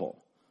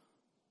beautiful.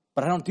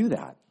 But I don't do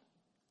that.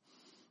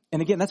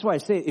 And again, that's why I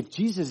say if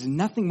Jesus is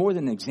nothing more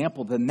than an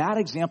example, then that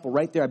example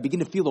right there, I begin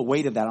to feel the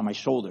weight of that on my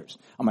shoulders,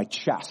 on my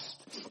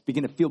chest.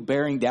 Begin to feel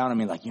bearing down on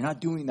me like, you're not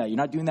doing that. You're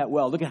not doing that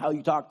well. Look at how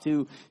you talk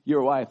to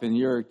your wife and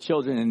your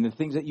children and the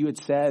things that you had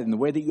said and the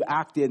way that you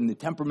acted and the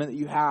temperament that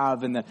you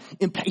have and the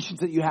impatience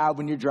that you have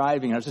when you're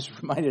driving. I was just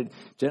reminded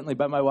gently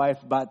by my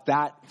wife about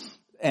that.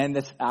 And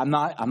I'm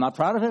not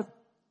proud of it,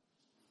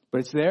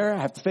 but it's there. I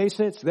have to face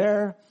it. It's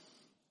there.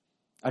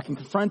 I can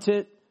confront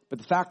it. But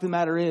the fact of the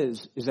matter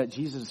is that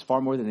Jesus is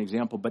far more than an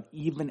example. But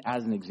even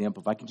as an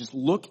example, if I can just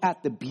look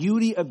at the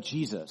beauty of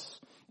Jesus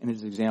and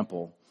his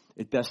example,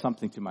 it does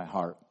something to my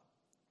heart.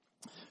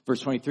 Verse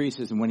 23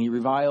 says, and when he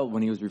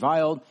was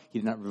reviled, he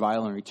did not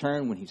revile in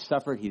return. When he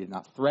suffered, he did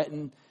not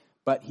threaten,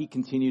 but he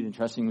continued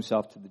entrusting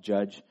himself to the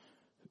judge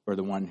or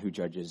the one who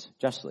judges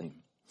justly.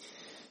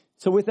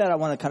 So with that, I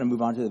want to kind of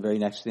move on to the very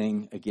next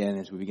thing again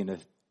as we begin to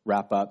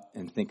wrap up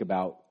and think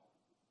about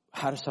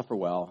how to suffer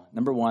well.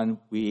 Number one,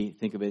 we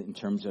think of it in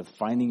terms of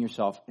finding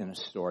yourself in a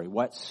story.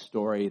 What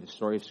story? The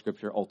story of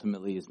Scripture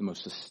ultimately is the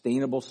most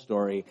sustainable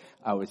story.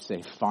 I would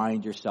say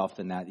find yourself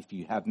in that. If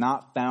you have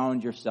not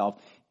found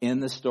yourself in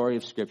the story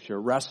of Scripture,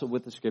 wrestle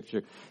with the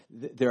Scripture.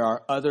 There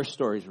are other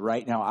stories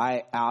right now,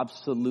 I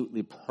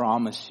absolutely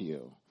promise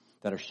you,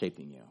 that are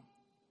shaping you.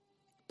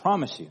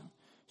 Promise you.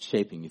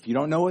 Shaping. If you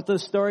don't know what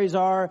those stories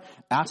are,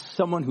 ask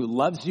someone who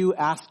loves you,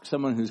 ask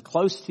someone who's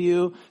close to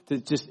you to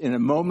just in a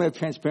moment of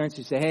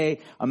transparency say, hey,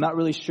 I'm not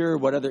really sure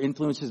what other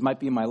influences might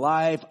be in my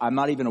life. I'm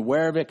not even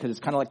aware of it because it's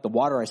kind of like the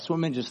water I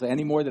swim in, just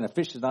any more than a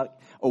fish is not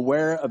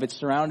aware of its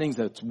surroundings,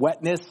 its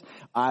wetness.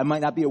 I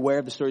might not be aware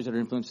of the stories that are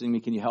influencing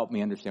me. Can you help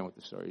me understand what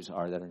the stories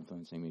are that are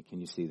influencing me?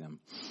 Can you see them?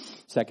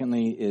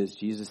 Secondly is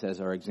Jesus as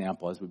our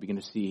example. As we begin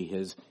to see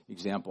his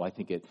example, I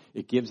think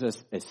it gives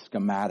us a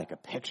schematic, a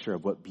picture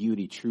of what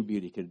beauty, true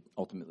beauty could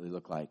ultimately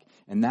look like.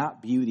 And that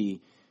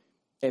beauty,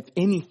 if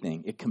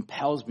anything, it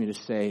compels me to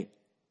say,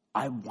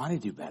 I want to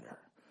do better.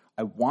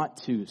 I want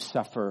to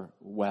suffer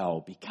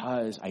well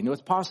because I know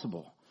it's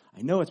possible.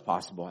 I know it's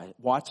possible. I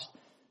watched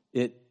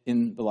it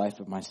in the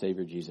life of my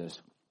Savior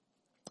Jesus.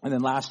 And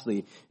then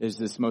lastly is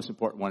this most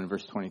important one in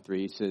verse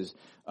 23. It says,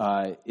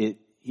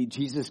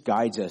 Jesus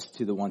guides us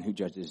to the one who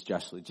judges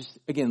justly. Just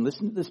again,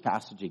 listen to this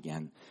passage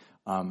again.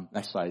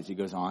 Next slide as he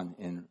goes on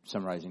in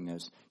summarizing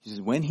this. He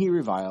says, when he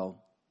was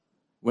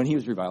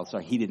reviled,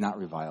 he did not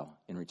revile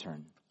in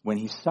return. When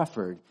he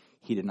suffered,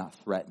 he did not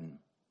threaten.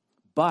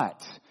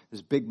 But,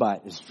 this big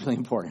but is really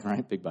important,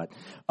 right? Big but.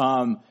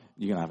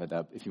 You can have it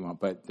up if you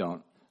want, but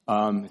don't.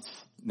 It's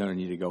no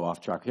need to go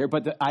off track here.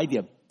 But the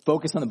idea,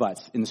 focus on the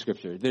buts in the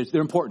Scripture.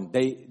 They're important.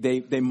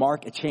 They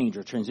mark a change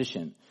or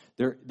transition.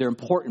 They're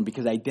important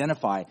because they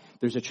identify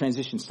there's a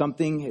transition.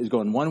 Something is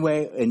going one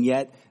way, and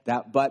yet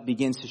that but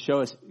begins to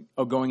show us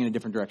going in a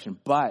different direction.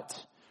 But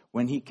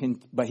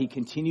he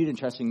continued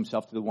entrusting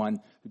himself to the one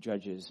who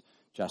judges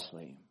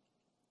justly.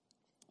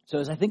 So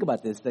as I think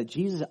about this, that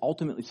Jesus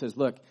ultimately says,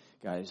 look,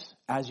 guys,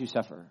 as you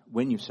suffer,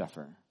 when you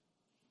suffer,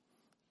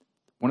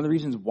 One of the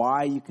reasons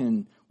why you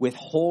can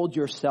withhold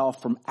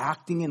yourself from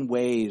acting in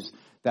ways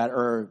that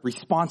are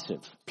responsive,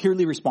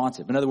 purely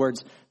responsive. In other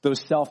words, those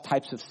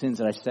self-types of sins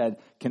that I said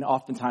can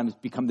oftentimes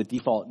become the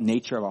default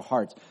nature of our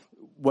hearts.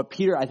 What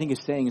Peter, I think, is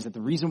saying is that the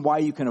reason why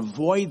you can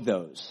avoid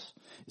those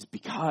is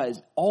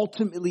because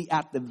ultimately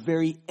at the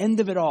very end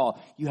of it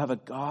all, you have a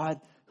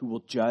God who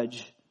will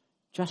judge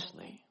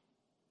justly.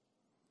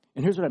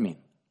 And here's what I mean.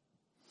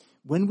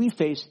 When we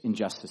face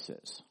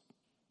injustices,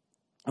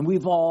 and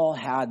we've all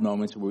had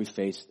moments where we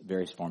face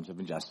various forms of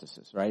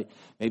injustices, right?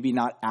 Maybe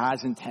not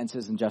as intense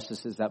as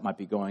injustices that might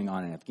be going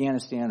on in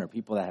Afghanistan or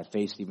people that have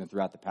faced even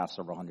throughout the past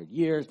several hundred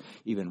years,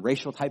 even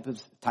racial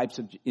types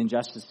of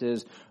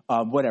injustices,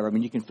 whatever. I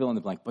mean, you can fill in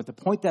the blank. But the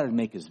point that I'd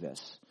make is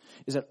this,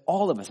 is that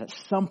all of us at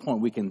some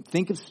point we can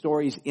think of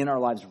stories in our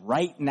lives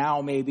right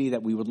now maybe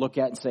that we would look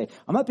at and say,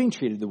 I'm not being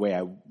treated the way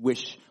I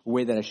wish, the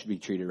way that I should be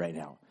treated right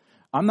now.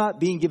 I'm not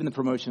being given the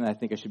promotion that I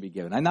think I should be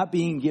given. I'm not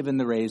being given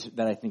the raise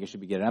that I think I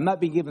should be getting. I'm not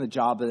being given the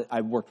job that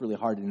I worked really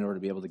hard in order to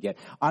be able to get.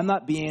 I'm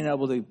not being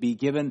able to be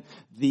given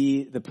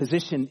the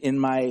position in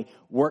my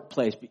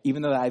workplace,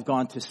 even though I've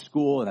gone to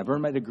school and I've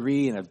earned my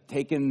degree and I've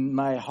taken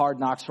my hard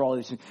knocks for all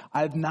these things.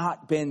 I've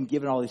not been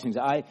given all these things.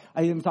 I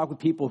even talk with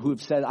people who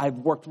have said, I've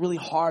worked really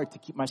hard to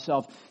keep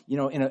myself,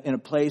 in a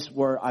place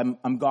where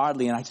I'm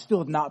godly, and I still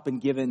have not been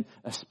given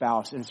a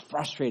spouse. And it's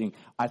frustrating.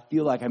 I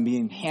feel like I'm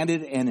being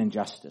handed an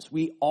injustice.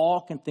 We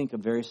all can think of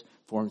various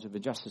forms of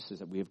injustices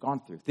that we have gone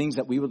through, things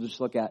that we will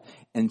just look at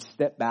and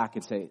step back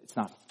and say, it's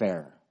not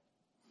fair.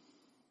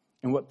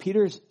 And what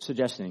Peter's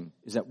suggesting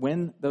is that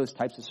when those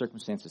types of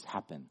circumstances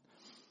happen,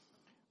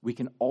 we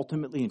can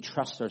ultimately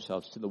entrust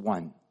ourselves to the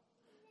one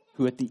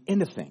who at the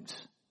end of things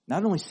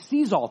not only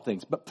sees all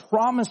things, but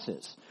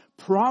promises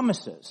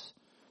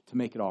to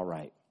make it all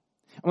right.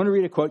 I want to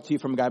read a quote to you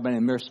from a guy by the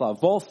name of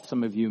Miroslav Volf.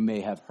 Some of you may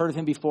have heard of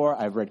him before.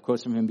 I've read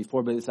quotes from him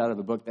before, but it's out of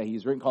a book that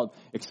he's written called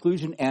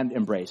Exclusion and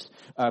Embrace.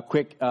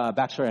 Quick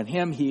backstory on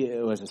him. He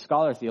was a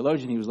scholar,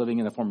 theologian. He was living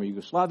in the former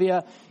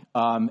Yugoslavia,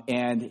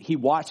 and he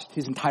watched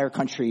his entire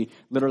country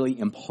literally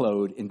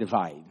implode and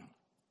divide.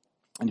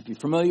 And if you're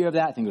familiar with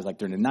that, I think it was like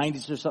during the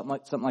 90s or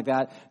something like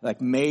that,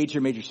 like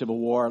major civil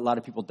war. A lot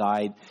of people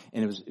died,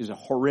 and it was a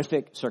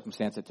horrific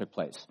circumstance that took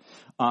place.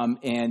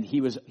 And he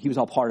was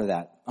all part of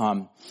that.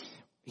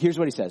 Here's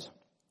what he says.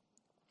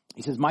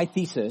 He says, my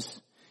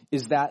thesis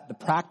is that the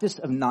practice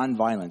of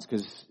nonviolence,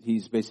 because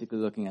he's basically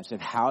looking at,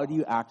 said, how do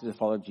you act as a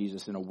follower of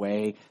Jesus in a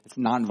way that's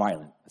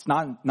nonviolent? It's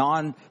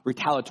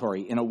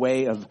non-retaliatory in a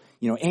way of,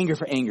 anger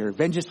for anger,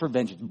 vengeance for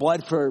vengeance,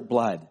 blood for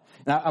blood.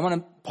 And I want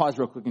to pause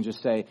real quick and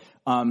just say,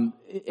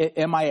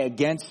 am I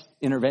against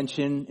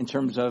intervention in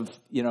terms of,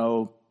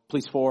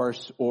 police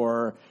force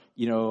or,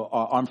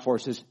 armed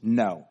forces?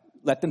 No.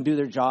 Let them do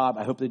their job.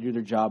 I hope they do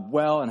their job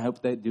well, and I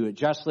hope they do it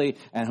justly,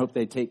 and I hope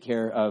they take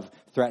care of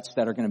threats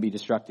that are going to be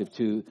destructive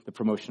to the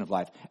promotion of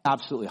life.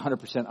 Absolutely,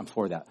 100% I'm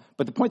for that.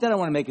 But the point that I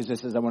want to make is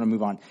this, as I want to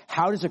move on.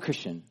 How does a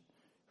Christian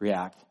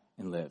react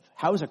and live?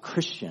 How does a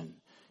Christian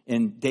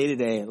in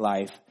day-to-day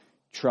life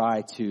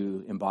try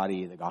to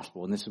embody the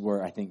gospel? And this is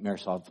where I think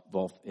Miroslav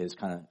Volf is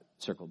kind of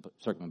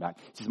circling back.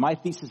 He says, my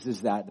thesis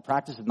is that the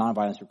practice of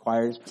nonviolence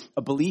requires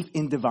a belief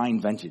in divine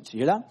vengeance.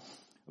 You hear that?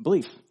 A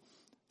belief.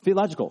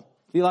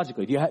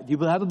 Theologically, do you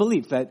have a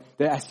belief that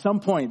at some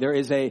point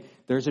there's a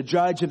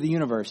judge of the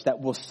universe that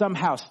will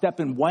somehow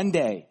step in one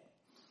day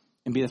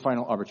and be the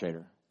final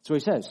arbitrator? That's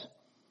what he says.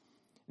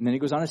 And then he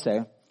goes on to say,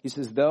 he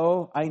says,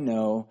 though I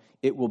know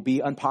it will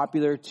be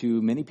unpopular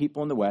to many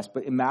people in the West,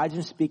 but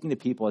imagine speaking to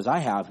people as I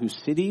have, whose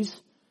cities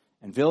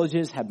and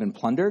villages have been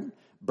plundered,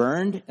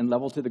 burned, and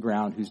leveled to the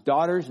ground, whose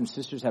daughters and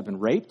sisters have been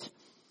raped,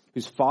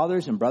 whose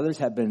fathers and brothers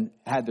have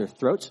had their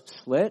throats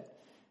slit.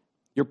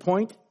 Your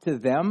point to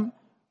them,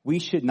 we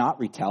should not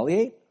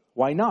retaliate?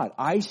 Why not?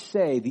 I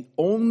say the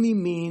only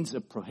means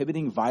of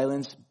prohibiting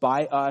violence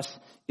by us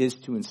is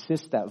to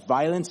insist that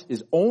violence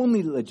is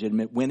only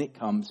legitimate when it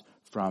comes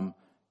from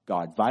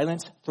God.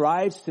 Violence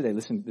thrives today.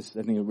 Listen, this is,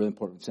 I think, a really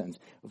important sentence.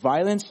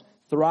 Violence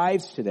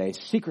thrives today,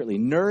 secretly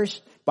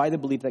nourished by the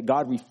belief that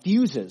God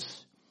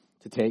refuses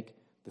to take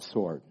the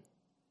sword.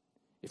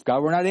 If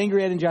God were not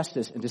angry at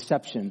injustice and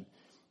deception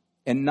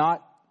and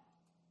not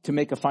to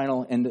make a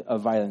final end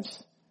of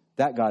violence,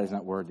 that God is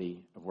not worthy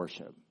of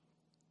worship.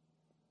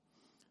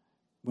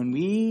 When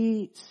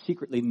we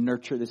secretly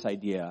nurture this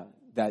idea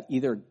that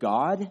either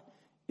God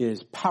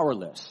is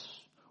powerless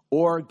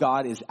or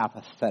God is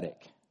apathetic,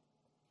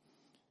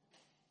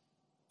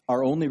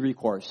 our only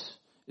recourse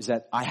is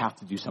that I have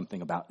to do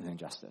something about an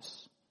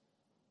injustice.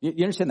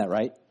 You understand that,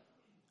 right?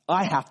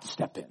 I have to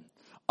step in.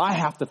 I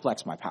have to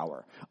flex my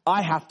power.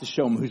 I have to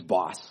show him who's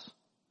boss.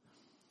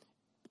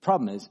 The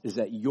problem is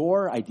that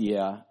your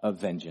idea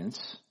of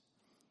vengeance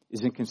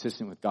is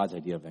inconsistent with God's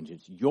idea of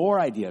vengeance. Your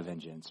idea of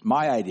vengeance,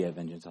 my idea of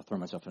vengeance, I'll throw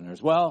myself in there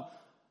as well,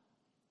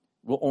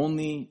 will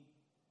only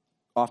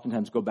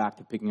oftentimes go back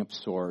to picking up a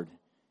sword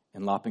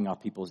and lopping off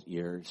people's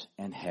ears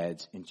and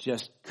heads and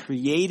just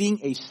creating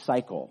a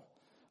cycle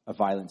of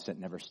violence that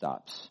never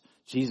stops.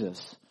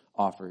 Jesus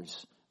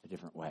offers a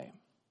different way.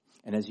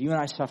 And as you and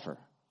I suffer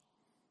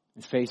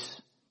and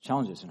face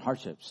challenges and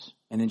hardships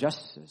and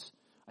injustices.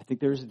 I think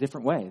there is a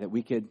different way that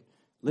we could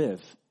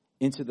live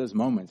into those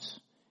moments.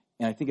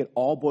 And I think it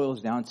all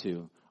boils down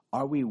to,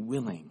 are we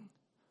willing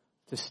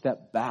to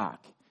step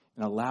back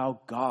and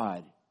allow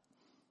God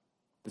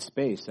the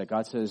space that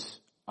God says,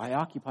 I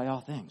occupy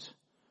all things.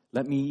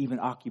 Let me even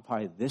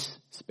occupy this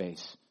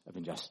space of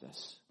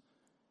injustice.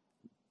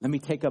 Let me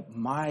take up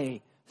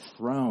my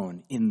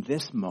throne in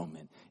this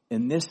moment,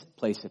 in this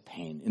place of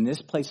pain, in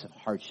this place of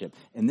hardship,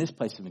 in this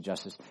place of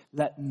injustice.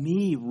 Let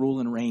me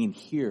rule and reign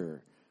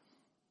here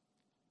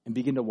and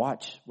begin to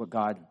watch what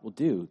God will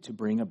do to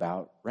bring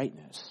about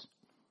rightness.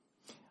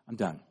 I'm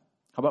done.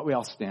 How about we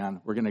all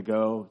stand? We're going to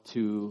go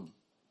to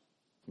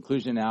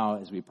conclusion now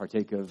as we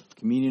partake of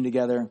communion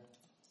together.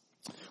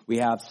 We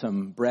have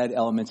some bread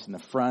elements in the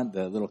front,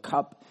 the little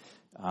cup.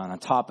 On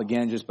top,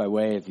 again, just by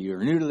way, if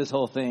you're new to this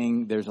whole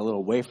thing, there's a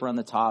little wafer on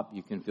the top.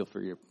 You can feel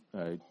free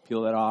to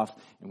peel that off,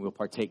 and we'll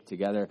partake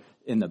together.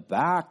 In the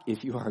back,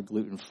 if you are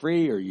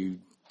gluten-free or you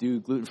do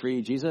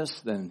gluten-free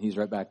Jesus, then he's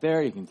right back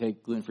there. You can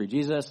take gluten-free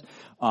Jesus.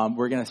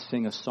 We're going to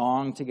sing a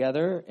song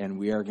together, and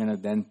we are going to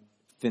then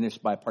finish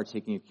by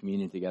partaking of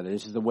communion together.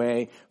 This is the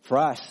way for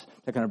us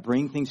to kind of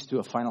bring things to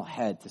a final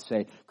head, to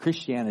say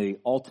Christianity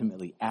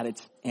ultimately, at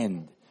its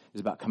end,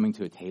 is about coming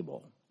to a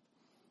table.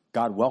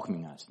 God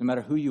welcoming us, no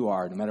matter who you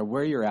are, no matter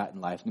where you're at in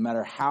life, no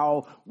matter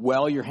how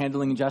well you're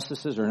handling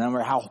injustices or no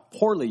matter how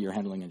poorly you're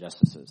handling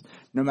injustices,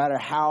 no matter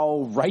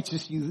how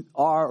righteous you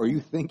are or you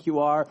think you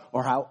are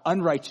or how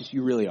unrighteous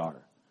you really are.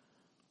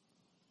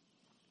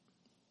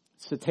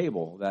 It's the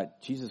table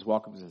that Jesus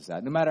welcomes us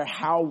at. No matter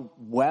how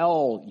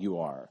well you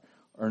are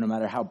or no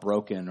matter how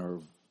broken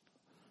or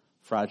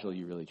fragile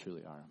you really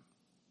truly are.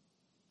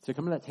 So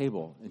come to that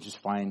table and just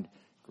find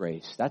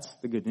grace. That's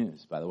the good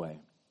news, by the way.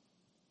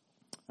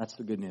 That's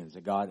the good news,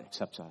 that God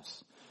accepts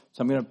us.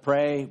 So I'm going to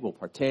pray. We'll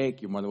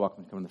partake. You're more than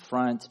welcome to come in the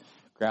front,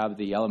 grab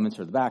the elements,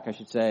 or the back, I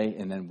should say,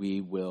 and then we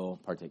will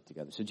partake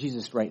together. So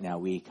Jesus, right now,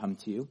 we come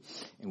to you,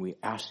 and we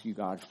ask you,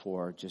 God,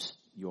 for just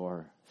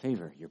your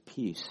favor, your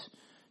peace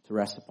to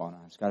rest upon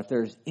us. God, if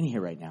there's any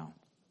here right now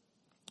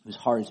whose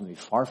heart is maybe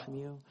far from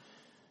you,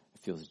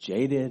 it feels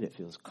jaded, it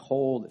feels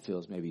cold, it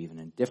feels maybe even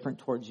indifferent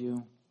towards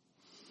you,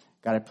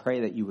 God, I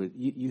pray that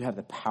you have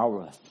the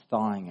power of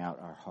thawing out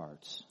our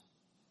hearts,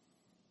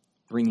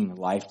 bringing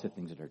life to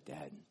things that are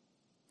dead.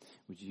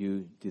 Would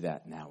you do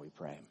that now, we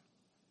pray?